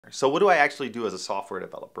So what do I actually do as a software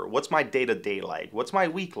developer? What's my day-to-day like? What's my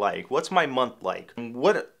week like? What's my month like?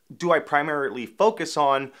 What do I primarily focus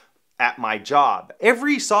on at my job?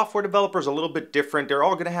 Every software developer is a little bit different. They're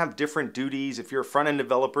all gonna have different duties. If you're a front-end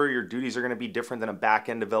developer, your duties are gonna be different than a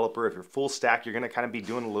back-end developer. If you're full stack, you're gonna kind of be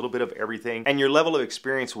doing a little bit of everything. And your level of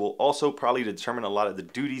experience will also probably determine a lot of the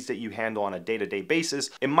duties that you handle on a day-to-day basis.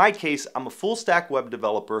 In my case, I'm a full stack web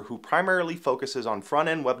developer who primarily focuses on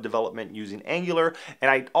front-end web development using Angular. And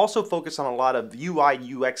I also focus on a lot of UI,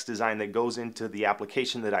 UX design that goes into the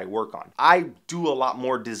application that I work on. I do a lot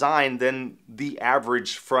more design than the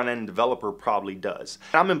average front-end developer probably does.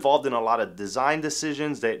 I'm involved in a lot of design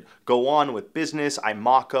decisions that go on with business. I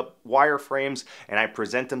mock up wireframes and I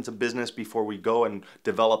present them to business before we go and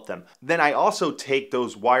develop them. Then I also take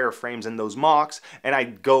those wireframes and those mocks and I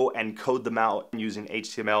go and code them out using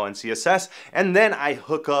HTML and CSS. And then I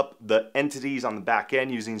hook up the entities on the back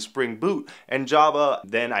end using Spring Boot and Java.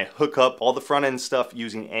 Then I hook up all the front end stuff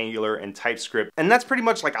using Angular and TypeScript. And that's pretty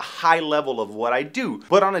much like a high level of what I do.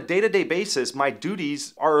 But on a day-to-day basis, my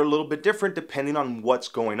duties are a little bit different depending on what's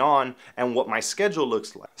going on and what my schedule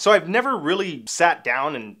looks like. So I've never really sat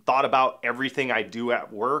down and thought about everything I do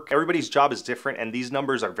at work. Everybody's job is different and these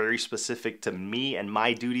numbers are very specific to me and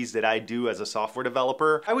my duties that I do as a software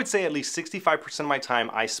developer. I would say at least 65% of my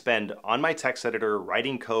time I spend on my text editor,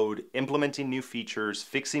 writing code, implementing new features,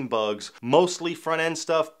 fixing bugs, mostly front-end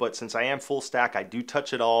stuff, but since I am full stack, I do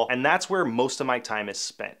touch it all, and that's where most of my time is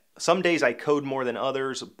spent. Some days I code more than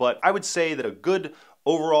others, but I would say that a good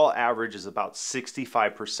overall average is about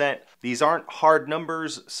 65%. These aren't hard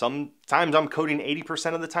numbers. Sometimes I'm coding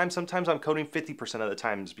 80% of the time, sometimes I'm coding 50% of the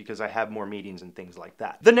times because I have more meetings and things like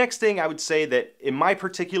that. The next thing I would say that in my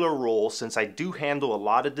particular role, since I do handle a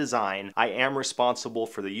lot of design, I am responsible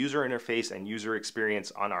for the user interface and user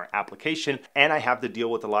experience on our application, and I have to deal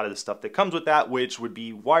with a lot of the stuff that comes with that, which would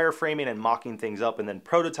be wireframing and mocking things up and then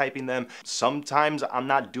prototyping them. Sometimes I'm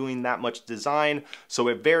not doing that much design, so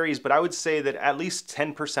it varies, but I would say that at least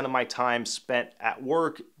 10% of my time spent at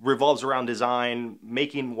work revolves around design,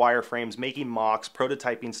 making wireframes, making mocks,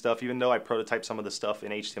 prototyping stuff. Even though I prototype some of the stuff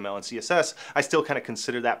in HTML and CSS, I still kind of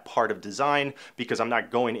consider that part of design because I'm not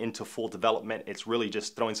going into full development. It's really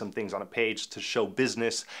just throwing some things on a page to show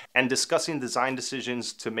business and discussing design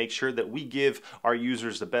decisions to make sure that we give our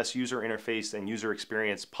users the best user interface and user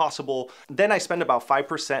experience possible. Then I spend about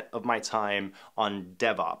 5% of my time on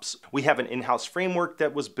DevOps. We have an in-house framework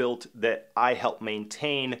that was built that I help maintain,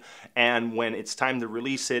 and when it's time to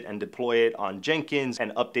release it and deploy it on Jenkins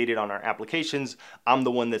and update it on our applications, I'm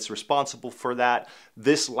the one that's responsible for that.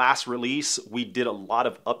 This last release, we did a lot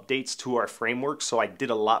of updates to our framework, so I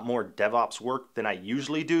did a lot more DevOps work than I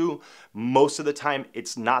usually do. Most of the time,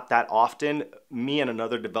 it's not that often. Me and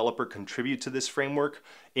another developer contribute to this framework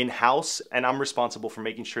in-house, and I'm responsible for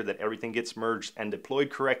making sure that everything gets merged and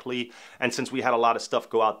deployed correctly. And since we had a lot of stuff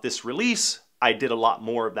go out this release, I did a lot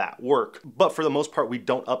more of that work. But for the most part, we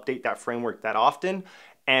don't update that framework that often,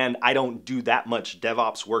 and I don't do that much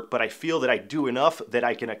DevOps work, but I feel that I do enough that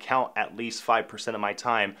I can account at least 5% of my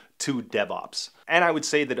time to DevOps. And I would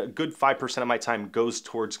say that a good 5% of my time goes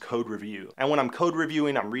towards code review. And when I'm code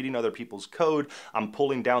reviewing, I'm reading other people's code, I'm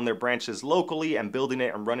pulling down their branches locally and building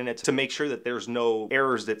it and running it to make sure that there's no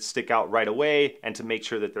errors that stick out right away and to make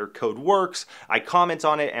sure that their code works. I comment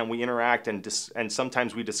on it and we interact and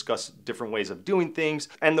sometimes we discuss different ways of doing things.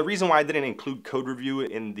 And the reason why I didn't include code review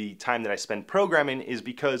in the time that I spend programming is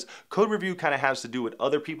because code review kind of has to do with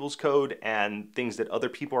other people's code and things that other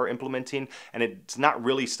people are implementing, and it's not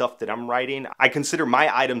really stuff that I'm writing. I consider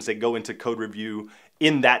my items that go into code review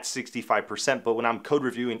in that 65%, but when I'm code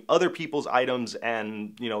reviewing other people's items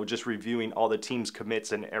and, you know, just reviewing all the team's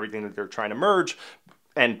commits and everything that they're trying to merge,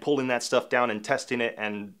 and pulling that stuff down and testing it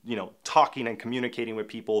and, you know, talking and communicating with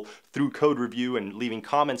people through code review and leaving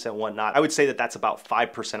comments and whatnot, I would say that that's about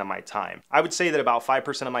 5% of my time. I would say that about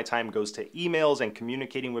 5% of my time goes to emails and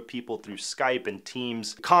communicating with people through Skype and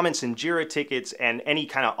Teams, comments and Jira tickets, and any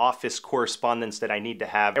kind of office correspondence that I need to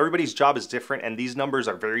have. Everybody's job is different, and these numbers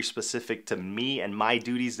are very specific to me and my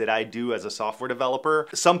duties that I do as a software developer.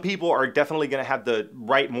 Some people are definitely going to have to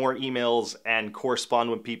write more emails and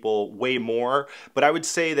correspond with people way more, but I would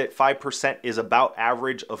say that 5% is about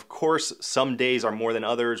average. Of course, course, some days are more than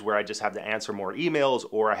others where I just have to answer more emails,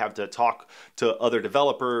 or I have to talk to other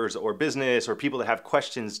developers or business or people that have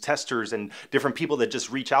questions, testers, and different people that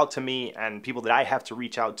just reach out to me and people that I have to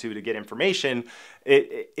reach out to get information.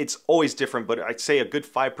 It's always different, but I'd say a good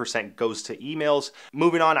 5% goes to emails.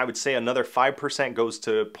 Moving on, I would say another 5% goes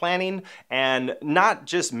to planning, and not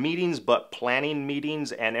just meetings, but planning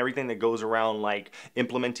meetings and everything that goes around like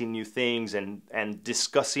implementing new things and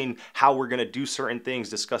discussing how we're going to do certain things,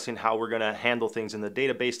 discussing how we're going to handle things in the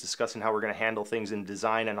database, discussing how we're going to handle things in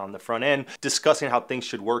design and on the front end, discussing how things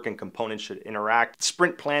should work and components should interact,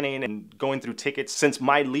 sprint planning and going through tickets. Since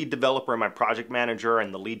my lead developer and my project manager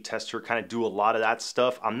and the lead tester kind of do a lot of that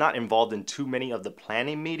stuff, I'm not involved in too many of the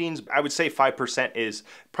planning meetings. I would say 5% is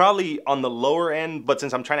probably on the lower end, but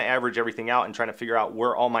since I'm trying to average everything out and trying to figure out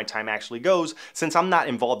where all my time actually goes, since I'm not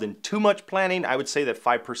involved in too much planning, I would say that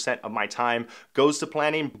 5% of my time goes to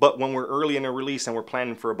planning. But when we're early in a release and we're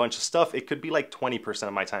planning for a bunch of stuff, it could be like 20%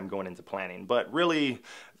 of my time going into planning. But really,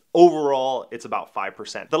 overall, it's about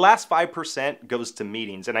 5%. The last 5% goes to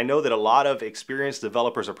meetings. And I know that a lot of experienced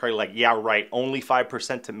developers are probably like, yeah, right, only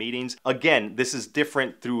 5% to meetings. Again, this is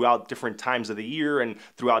different throughout different times of the year and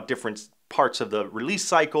throughout different parts of the release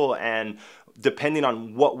cycle. And depending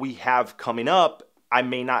on what we have coming up, I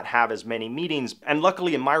may not have as many meetings. And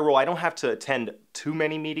luckily in my role, I don't have to attend too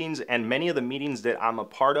many meetings, and many of the meetings that I'm a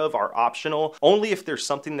part of are optional. Only if there's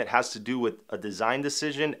something that has to do with a design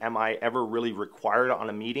decision am I ever really required on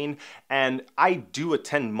a meeting. And I do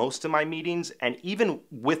attend most of my meetings, and even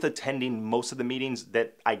with attending most of the meetings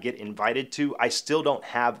that I get invited to, I still don't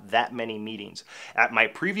have that many meetings. At my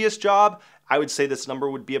previous job, I would say this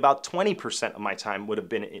number would be about 20% of my time would have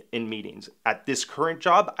been in meetings. At this current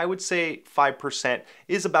job, I would say 5%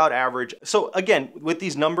 is about average. So again, with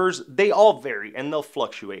these numbers, they all vary and they'll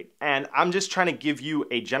fluctuate. And I'm just trying to give you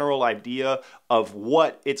a general idea of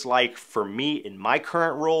what it's like for me in my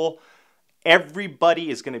current role. Everybody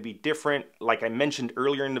is going to be different. Like I mentioned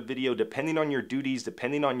earlier in the video, depending on your duties,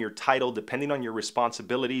 depending on your title, depending on your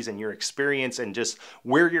responsibilities and your experience and just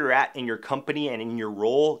where you're at in your company and in your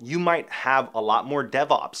role, you might have a lot more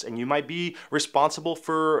DevOps and you might be responsible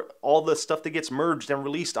for all the stuff that gets merged and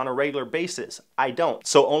released on a regular basis. I don't.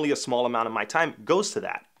 So only a small amount of my time goes to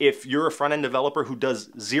that. If you're a front-end developer who does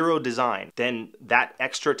zero design, then that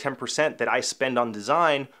extra 10% that I spend on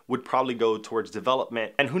design would probably go towards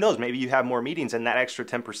development. And who knows, maybe you have more meetings and that extra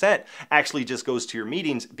 10% actually just goes to your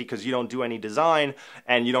meetings because you don't do any design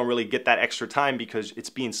and you don't really get that extra time because it's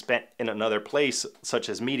being spent in another place, such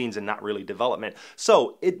as meetings and not really development.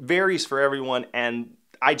 So it varies for everyone, and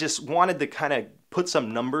I just wanted to kind of put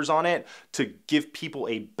some numbers on it to give people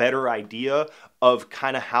a better idea of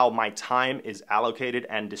kind of how my time is allocated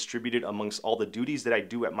and distributed amongst all the duties that I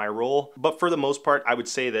do at my role. But for the most part, I would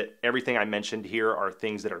say that everything I mentioned here are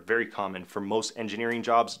things that are very common for most engineering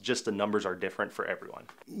jobs, just the numbers are different for everyone.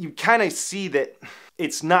 You kind of see that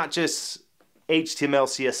it's not just HTML,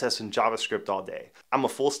 CSS, and JavaScript all day. I'm a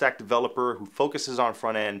full stack developer who focuses on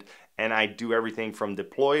front end, and I do everything from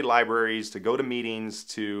deploy libraries to go to meetings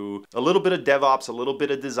to a little bit of DevOps, a little bit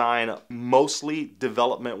of design, mostly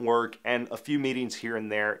development work, and a few meetings here and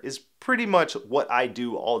there is pretty much what I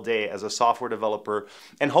do all day as a software developer.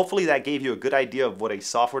 And hopefully that gave you a good idea of what a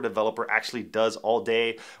software developer actually does all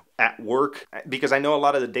day at work, because I know a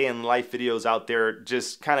lot of the day in life videos out there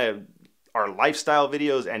just kind of are lifestyle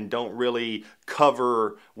videos and don't really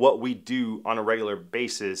cover what we do on a regular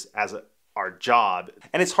basis as our job.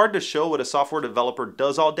 And it's hard to show what a software developer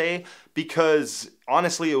does all day because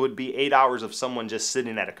honestly it would be 8 hours of someone just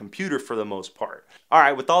sitting at a computer for the most part. All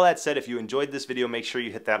right, with all that said, if you enjoyed this video, make sure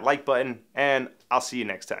you hit that like button and I'll see you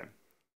next time.